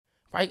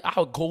right?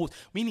 Our goals,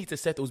 we need to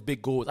set those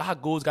big goals. Our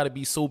goals got to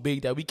be so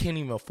big that we can't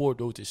even afford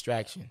those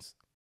distractions.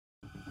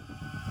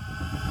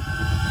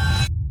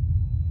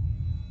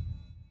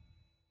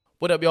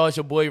 What up, y'all? It's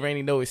your boy,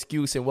 Rainy No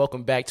Excuse, and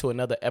welcome back to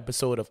another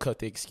episode of Cut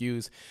the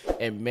Excuse.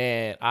 And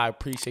man, I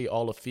appreciate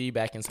all the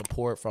feedback and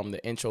support from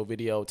the intro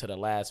video to the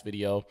last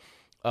video.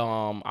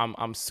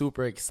 I'm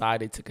super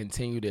excited to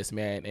continue this,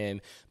 man. And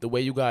the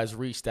way you guys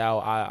reached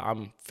out,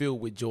 I'm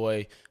filled with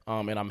joy.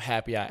 And I'm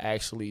happy I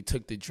actually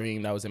took the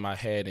dream that was in my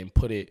head and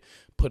put it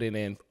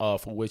in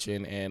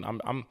fruition. And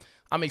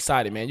I'm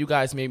excited, man. You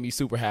guys made me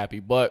super happy.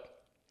 But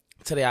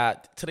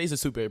today's a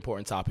super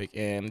important topic,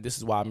 and this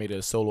is why I made it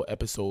a solo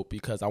episode,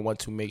 because I want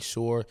to make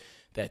sure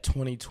that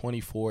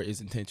 2024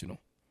 is intentional.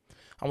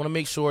 I want to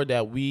make sure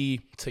that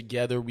we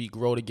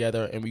grow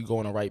together, and we go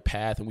on the right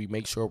path, and we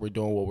make sure we're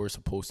doing what we're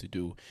supposed to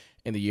do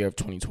in the year of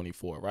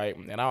 2024, right?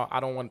 And I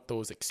don't want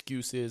those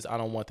excuses. I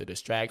don't want the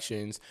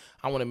distractions.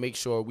 I want to make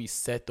sure we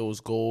set those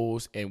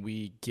goals and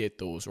we get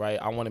those, right?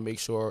 I want to make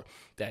sure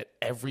that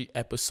every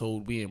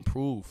episode we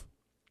improve.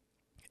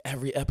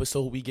 Every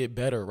episode we get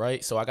better,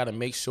 right? So I got to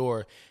make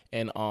sure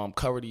and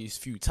cover these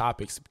few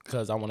topics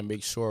because I want to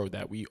make sure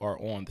that we are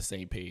on the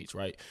same page,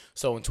 right?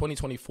 So in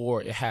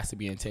 2024, it has to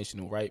be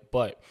intentional, right?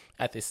 But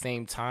at the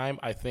same time,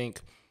 I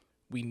think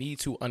we need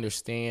to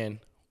understand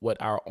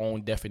what our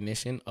own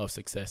definition of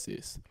success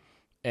is.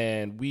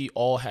 And we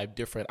all have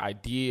different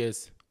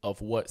ideas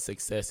of what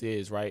success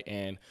is, right?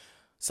 And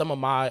some of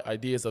my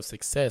ideas of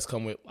success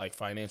come with like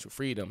financial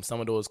freedom. Some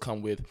of those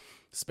come with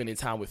spending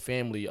time with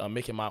family,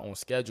 making my own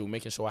schedule,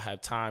 making sure I have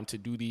time to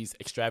do these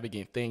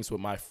extravagant things with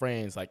my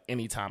friends, like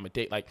any time of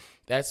day. Like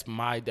that's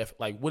my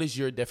what is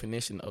your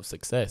definition of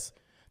success?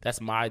 That's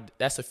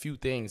a few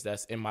things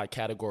that's in my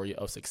category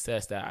of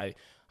success that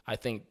I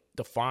think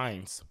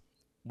defines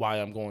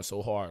why I'm going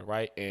so hard,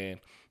 right?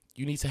 And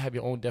you need to have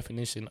your own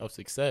definition of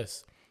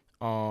success.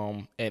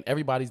 And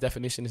everybody's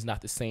definition is not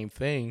the same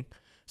thing.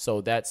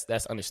 So that's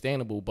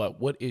understandable, but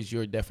what is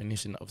your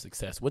definition of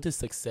success? What does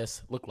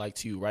success look like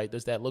to you, right?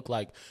 Does that look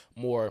like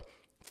more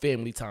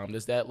family time?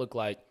 Does that look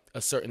like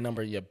a certain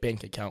number in your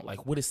bank account?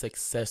 Like, what is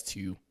success to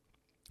you?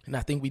 And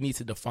I think we need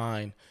to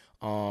define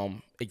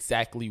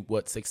exactly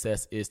what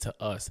success is to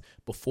us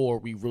before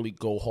we really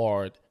go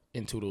hard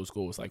into those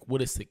goals. Like,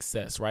 what is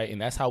success, right?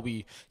 And that's how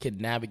we can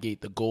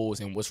navigate the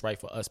goals and what's right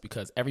for us,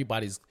 because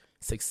everybody's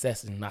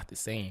success is not the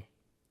same.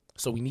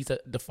 So we need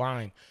to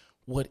define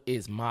what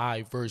is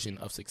my version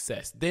of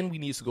success. Then we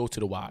need to go to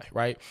the why,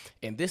 right?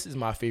 And this is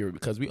my favorite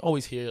because we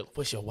always hear,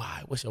 what's your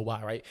why? What's your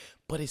why, right?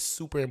 But it's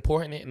super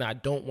important, and I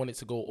don't want it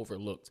to go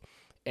overlooked.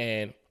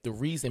 And the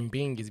reason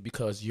being is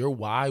because your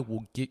why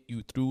will get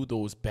you through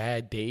those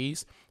bad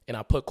days. And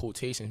I put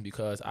quotations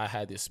because I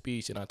had this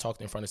speech and I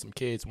talked in front of some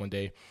kids one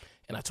day,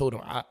 and I told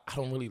them I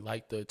don't really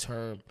like the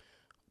term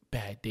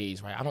bad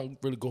days, right? I don't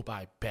really go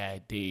by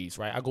bad days,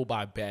 right? I go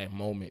by bad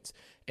moments.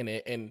 And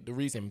the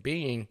reason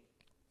being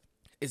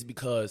is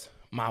because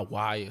my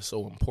why is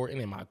so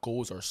important and my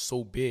goals are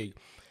so big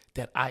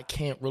that I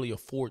can't really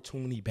afford too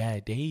many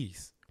bad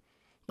days.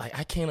 Like,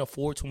 I can't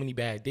afford too many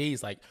bad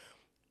days. Like,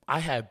 I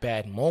have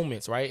bad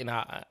moments, right? And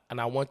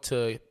I want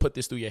to put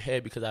this through your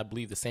head because I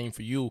believe the same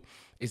for you,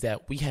 is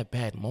that we have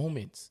bad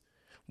moments.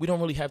 We don't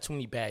really have too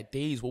many bad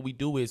days. What we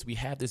do is we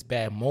have this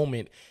bad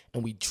moment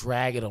and we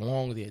drag it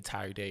along the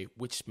entire day,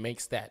 which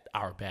makes that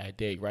our bad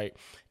day, right?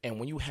 And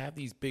when you have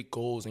these big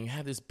goals and you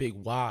have this big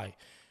why,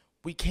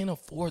 we can't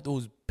afford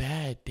those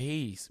bad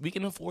days. We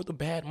can afford the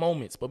bad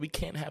moments, but we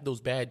can't have those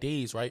bad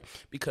days, right?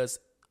 Because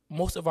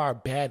most of our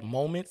bad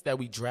moments that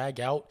we drag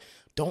out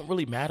don't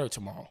really matter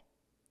tomorrow.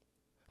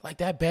 Like,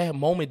 that bad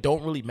moment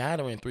don't really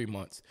matter in 3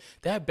 months.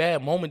 That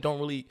bad moment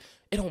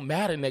it don't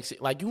matter next year.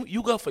 Like,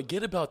 you gonna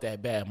forget about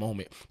that bad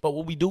moment. But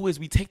what we do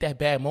is we take that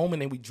bad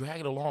moment and we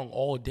drag it along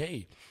all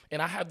day.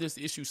 And I have this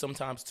issue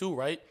sometimes too,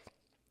 right?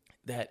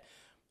 That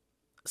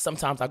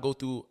sometimes I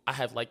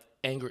have like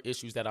anger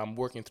issues that I'm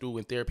working through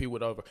in therapy,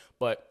 whatever.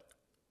 But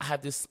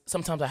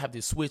sometimes I have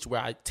this switch where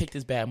I take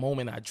this bad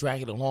moment and I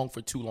drag it along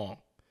for too long.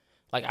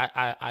 Like,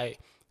 I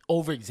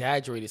over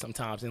exaggerate it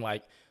sometimes. And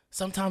like,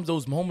 sometimes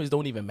those moments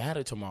don't even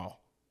matter tomorrow.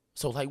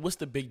 So like, what's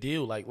the big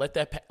deal? Like,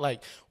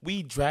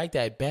 we drag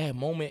that bad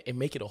moment and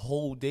make it a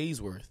whole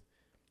day's worth.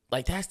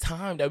 Like, that's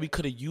time that we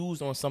could have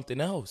used on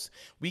something else.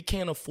 We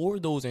can't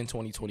afford those in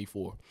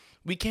 2024.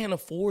 We can't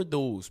afford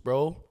those,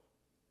 bro.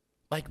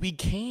 Like, we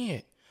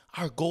can't.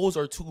 Our goals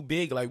are too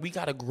big. Like, we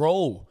got to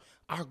grow.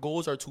 Our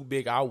goals are too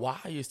big. Our why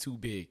is too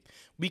big.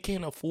 We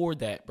can't afford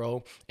that,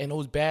 bro. And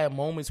those bad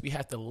moments, we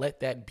have to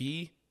let that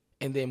be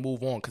and then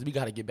move on, because we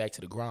got to get back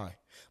to the grind.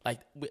 Like,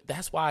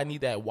 that's why I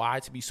need that why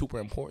to be super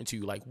important to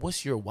you. Like,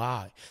 what's your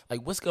why?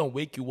 Like, what's going to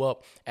wake you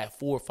up at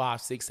 4, 5,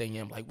 6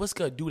 a.m.? Like, what's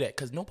going to do that?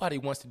 Because nobody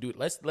wants to do it.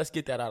 Let's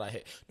get that out of our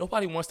head.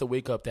 Nobody wants to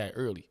wake up that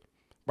early,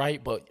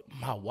 right? But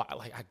my why,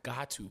 like, I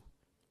got to.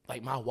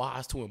 Like, my why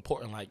is too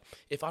important. Like,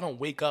 if I don't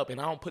wake up and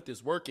I don't put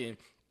this work in,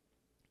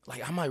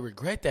 like, I might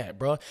regret that,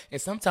 bro. And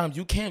sometimes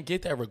you can't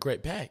get that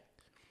regret back.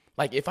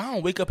 Like, if I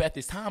don't wake up at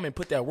this time and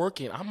put that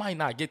work in, I might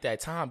not get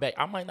that time back.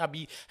 I might not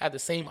have the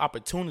same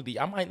opportunity.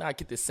 I might not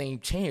get the same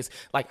chance.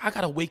 Like, I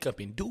got to wake up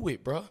and do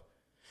it, bro.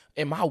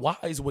 And my why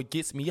is what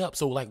gets me up.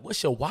 So, like,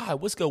 what's your why?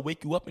 What's going to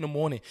wake you up in the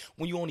morning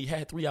when you only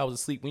had 3 hours of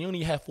sleep, when you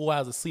only had 4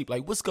 hours of sleep?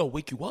 Like, what's going to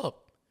wake you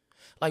up?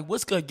 Like,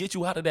 what's going to get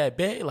you out of that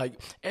bed?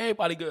 Like,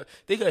 everybody,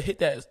 they going to hit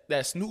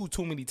that snooze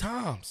too many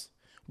times.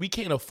 We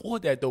can't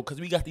afford that, though, because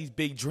we got these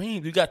big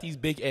dreams. We got these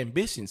big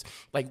ambitions.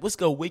 Like, what's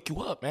going to wake you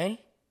up, man?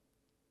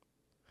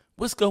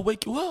 What's going to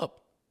wake you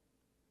up?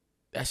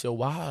 That's your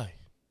why.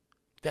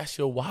 That's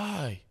your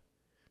why.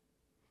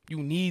 You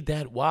need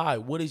that why.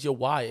 What is your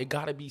why? It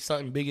got to be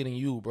something bigger than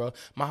you, bro.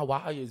 My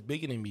why is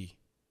bigger than me.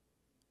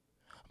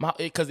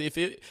 Because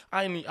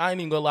I ain't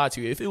even gonna lie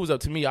to you. If it was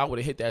up to me, I would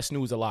have hit that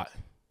snooze a lot.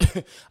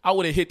 I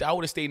would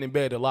have stayed in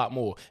bed a lot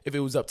more if it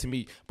was up to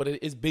me. But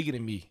it's bigger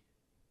than me.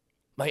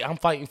 Like, I'm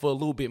fighting for a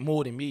little bit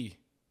more than me.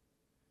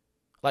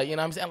 Like, you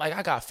know what I'm saying? Like,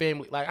 I got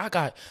family. Like,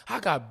 I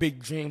got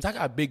big dreams. I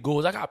got big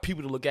goals. I got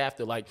people to look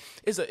after. Like,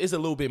 it's a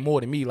little bit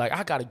more than me. Like,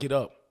 I got to get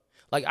up.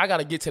 Like, I got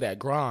to get to that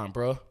grind,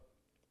 bro.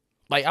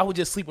 Like, I was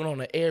just sleeping on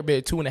an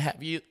airbed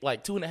 2.5 years.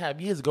 Like, 2.5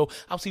 years ago,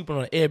 I was sleeping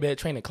on an airbed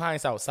training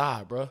clients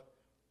outside, bro.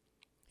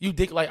 You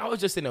dig? Like, I was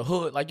just in the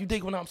hood. Like, you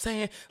dig what I'm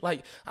saying?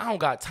 Like, I don't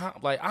got time.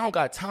 Like, I don't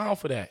got time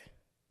for that.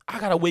 I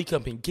got to wake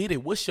up and get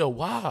it. What's your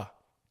why?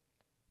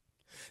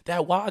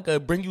 That why got to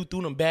bring you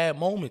through them bad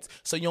moments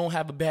so you don't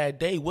have a bad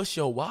day. What's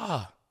your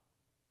why?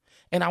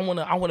 And I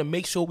wanna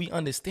make sure we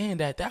understand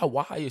that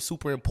why is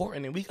super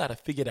important, and we got to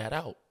figure that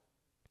out.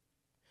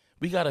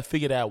 We got to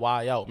figure that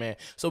why out, man.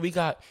 So we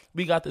got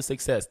the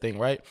success thing,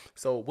 right?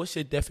 So what's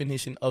your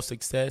definition of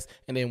success?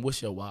 And then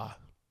what's your why?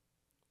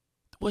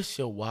 What's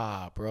your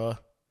why, bro?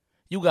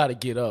 You got to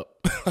get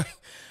up.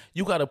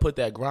 You got to put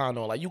that grind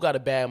on. Like, you got a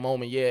bad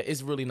moment. Yeah,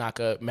 it's really not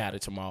going to matter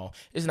tomorrow.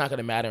 It's not going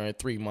to matter in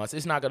 3 months.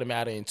 It's not going to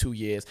matter in 2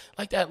 years.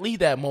 Like that, leave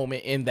that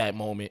moment in that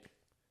moment.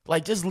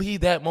 Like, just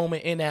leave that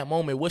moment in that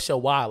moment. What's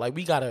your why? Like,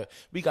 we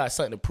got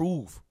something to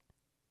prove.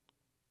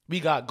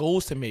 We got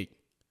goals to make.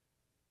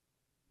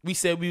 We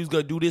said we was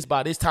gonna do this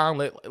by this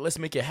time. Let's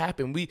make it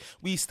happen.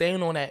 We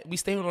staying on that. We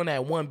staying on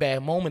that one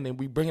bad moment, and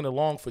we bring it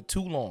along for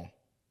too long.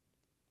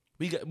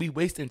 We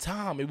wasting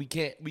time, and we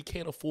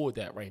can't afford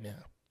that right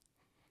now.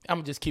 I'm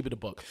gonna just keep it a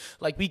buck.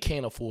 Like, we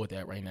can't afford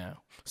that right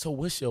now. So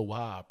what's your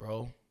why,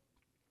 bro?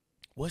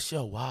 What's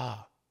your why?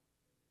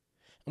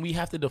 And we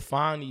have to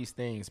define these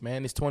things,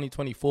 man. It's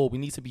 2024. We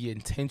need to be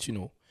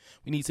intentional.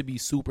 We need to be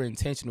super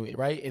intentional,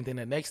 right? And then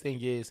the next thing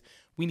is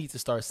we need to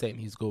start setting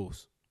these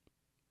goals.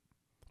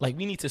 Like,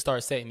 we need to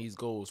start setting these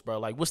goals, bro.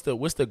 Like, what's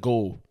the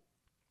goal?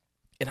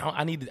 And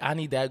I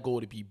need that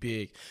goal to be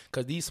big,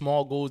 because these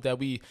small goals that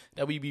we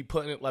be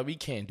putting, like, we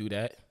can't do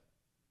that.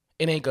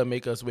 It ain't gonna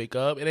make us wake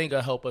up. It ain't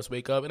gonna help us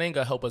wake up. It ain't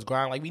gonna help us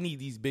grind. Like, we need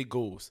these big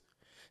goals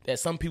that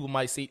some people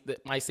might say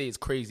is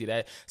crazy.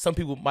 That some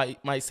people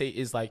might say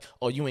is like,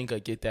 oh, you ain't gonna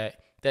get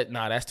that.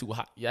 That's too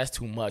hot. That's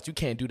too much. You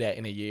can't do that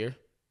in a year.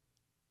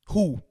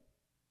 Who?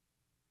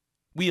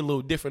 We a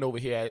little different over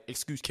here at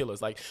Excuse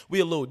Killers. Like, we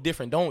a little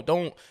different.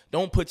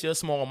 Don't put your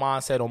small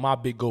mindset on my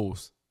big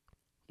goals.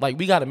 Like,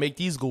 we got to make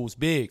these goals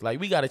big. Like,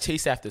 we got to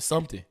chase after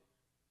something.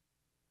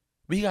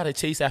 We got to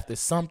chase after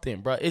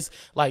something, bro. It's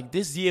like,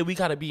 this year we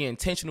got to be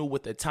intentional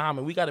with the time,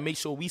 and we got to make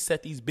sure we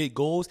set these big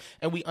goals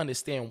and we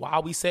understand why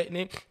we setting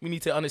it. We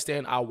need to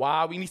understand our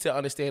why. We need to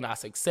understand our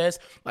success.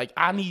 Like,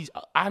 I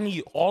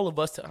need all of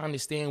us to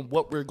understand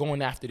what we're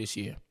going after this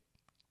year.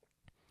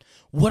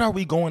 What are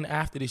we going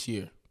after this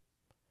year?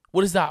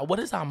 What does our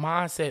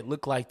mindset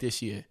look like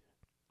this year?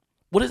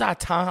 What does our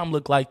time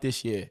look like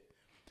this year?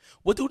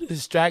 What do the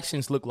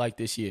distractions look like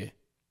this year?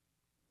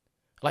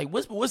 Like,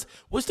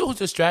 what's those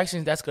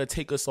distractions that's gonna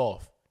take us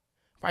off?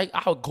 Right?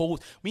 Our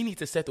goals, we need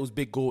to set those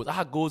big goals.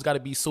 Our goals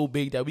gotta be so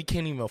big that we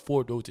can't even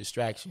afford those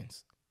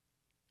distractions.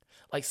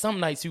 Like,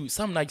 some nights you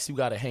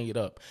gotta hang it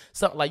up.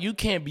 Like, you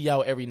can't be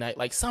out every night.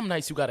 Like, some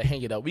nights you gotta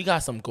hang it up. We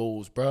got some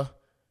goals, bruh.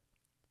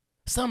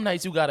 Some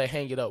nights you gotta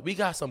hang it up. We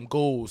got some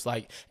goals,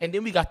 like, and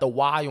then we got the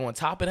why on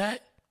top of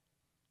that.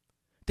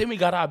 Then we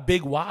got our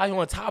big why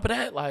on top of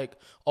that. Like,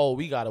 oh,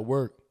 we gotta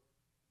work.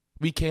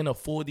 We can't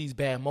afford these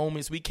bad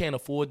moments. We can't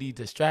afford these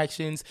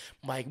distractions.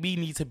 Like, we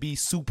need to be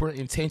super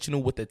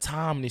intentional with the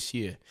time this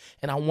year.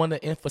 And I want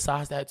to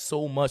emphasize that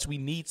so much. We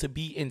need to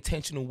be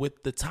intentional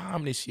with the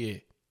time this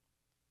year,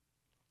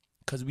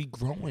 because we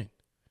growing.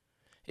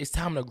 It's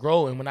time to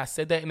grow. And when I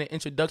said that in the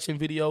introduction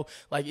video,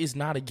 like, it's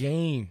not a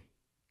game.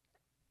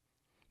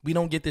 We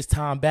don't get this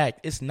time back.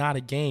 It's not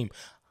a game.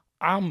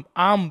 I'm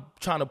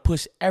trying to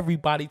push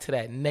everybody to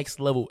that next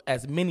level.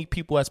 As many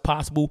people as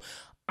possible,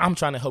 I'm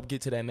trying to help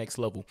get to that next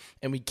level.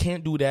 And we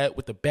can't do that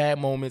with the bad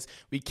moments.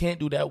 We can't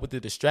do that with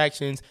the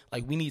distractions.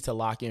 Like, we need to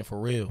lock in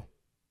for real.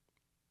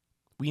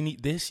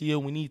 This year,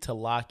 we need to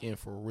lock in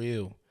for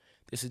real.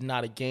 This is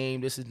not a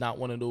game. This is not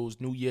one of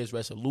those New Year's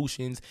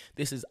resolutions.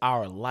 This is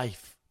our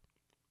life.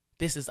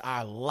 This is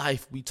our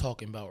life we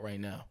talking about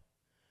right now.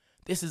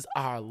 This is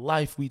our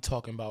life we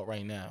talking about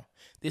right now.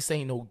 This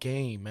ain't no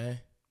game, man.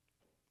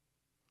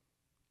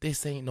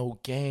 This ain't no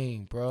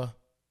game, bruh.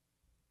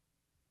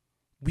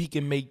 We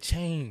can make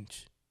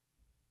change.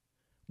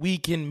 We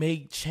can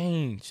make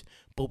change,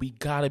 but we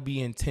got to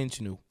be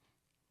intentional.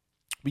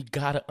 We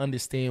got to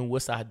understand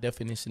what's our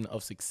definition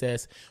of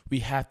success. We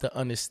have to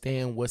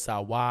understand what's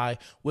our why,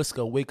 what's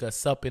going to wake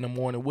us up in the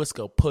morning, what's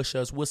going to push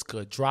us, what's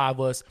going to drive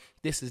us.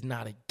 This is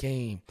not a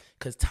game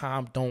because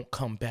time don't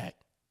come back.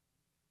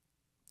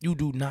 You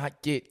do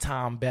not get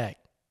time back.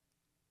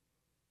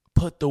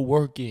 Put the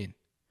work in.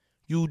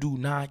 You do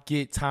not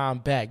get time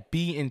back.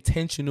 Be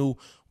intentional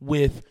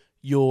with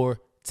your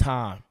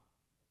time.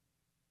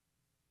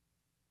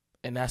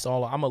 And that's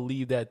all. I'm going to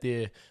leave that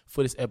there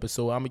for this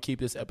episode. I'm going to keep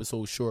this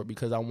episode short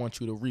because I want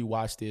you to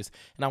rewatch this.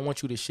 And I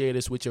want you to share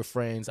this with your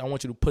friends. I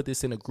want you to put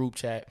this in a group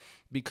chat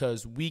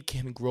because we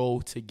can grow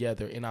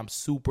together. And I'm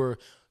super,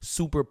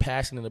 super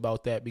passionate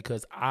about that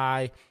because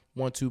I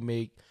want to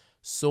make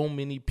so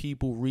many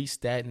people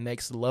reach that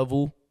next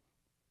level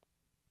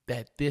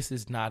that this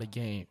is not a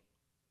game.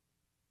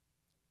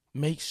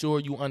 Make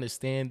sure you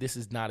understand this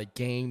is not a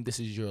game. This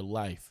is your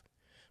life.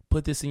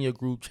 Put this in your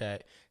group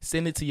chat.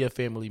 Send it to your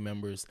family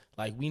members.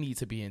 Like, we need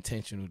to be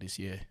intentional this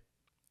year.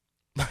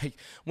 Like,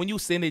 when you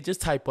send it,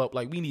 just type up,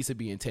 like, we need to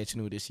be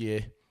intentional this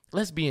year.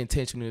 Let's be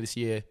intentional this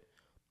year.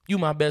 You,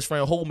 my best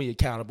friend, hold me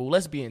accountable.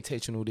 Let's be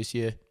intentional this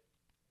year.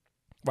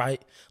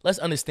 Right? Let's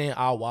understand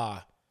our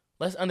why.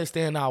 Let's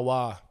understand our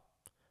why.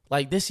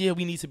 Like, this year,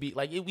 we need to be,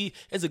 like,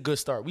 it's a good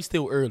start. We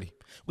still early.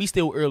 We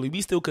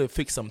still could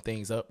fix some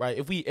things up, right?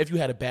 If you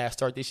had a bad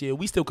start this year,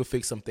 we still could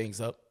fix some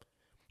things up.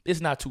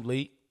 It's not too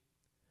late.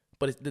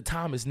 But the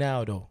time is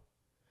now, though.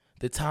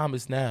 The time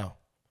is now.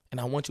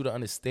 And I want you to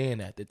understand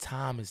that. The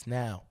time is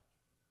now.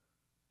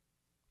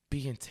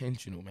 Be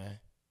intentional, man.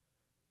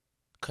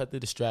 Cut the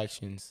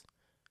distractions.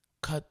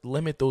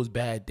 Limit those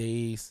bad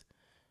days.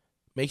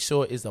 Make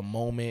sure it's a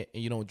moment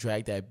and you don't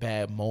drag that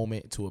bad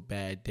moment to a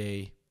bad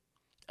day.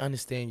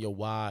 Understand your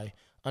why.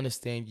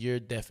 Understand your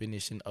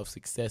definition of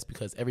success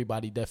because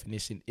everybody's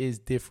definition is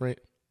different.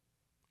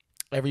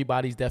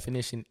 Everybody's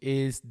definition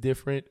is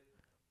different.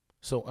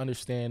 So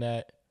understand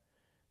that.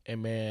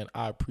 And, man,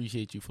 I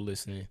appreciate you for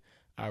listening.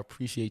 I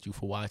appreciate you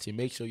for watching.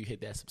 Make sure you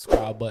hit that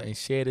subscribe button.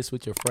 Share this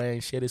with your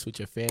friends. Share this with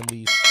your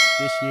families.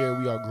 This year,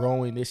 we are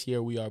growing. This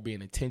year, we are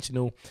being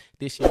intentional.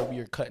 This year, we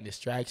are cutting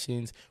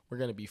distractions. We're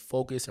going to be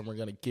focused, and we're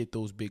going to get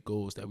those big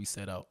goals that we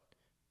set out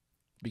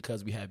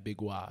because we have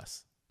big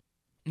whys.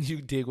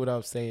 You dig what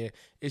I'm saying?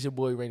 It's your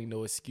boy, Rainy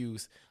No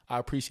Excuse. I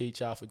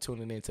appreciate y'all for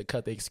tuning in to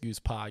Cut the Excuse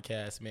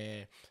podcast,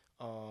 man.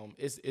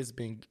 It's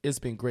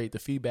been great. The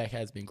feedback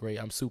has been great.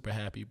 I'm super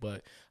happy,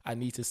 but I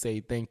need to say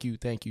thank you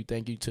to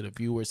the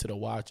viewers, to the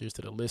watchers,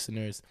 to the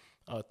listeners.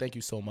 Thank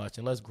you so much,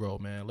 and let's grow,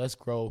 man. Let's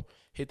grow.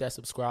 Hit that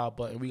subscribe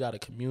button. We got a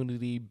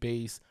community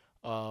base.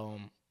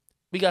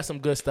 We got some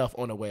good stuff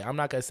on the way. I'm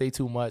not gonna say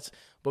too much,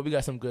 but we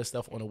got some good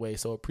stuff on the way.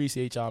 So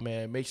appreciate y'all,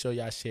 man. Make sure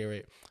y'all share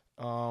it.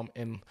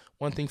 And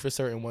one thing for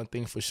certain, one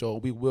thing for sure,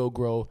 we will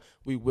grow.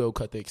 We will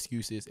cut the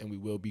excuses, and we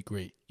will be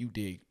great. You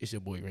dig? It's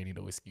your boy, Rainy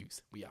No Excuse.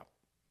 We out.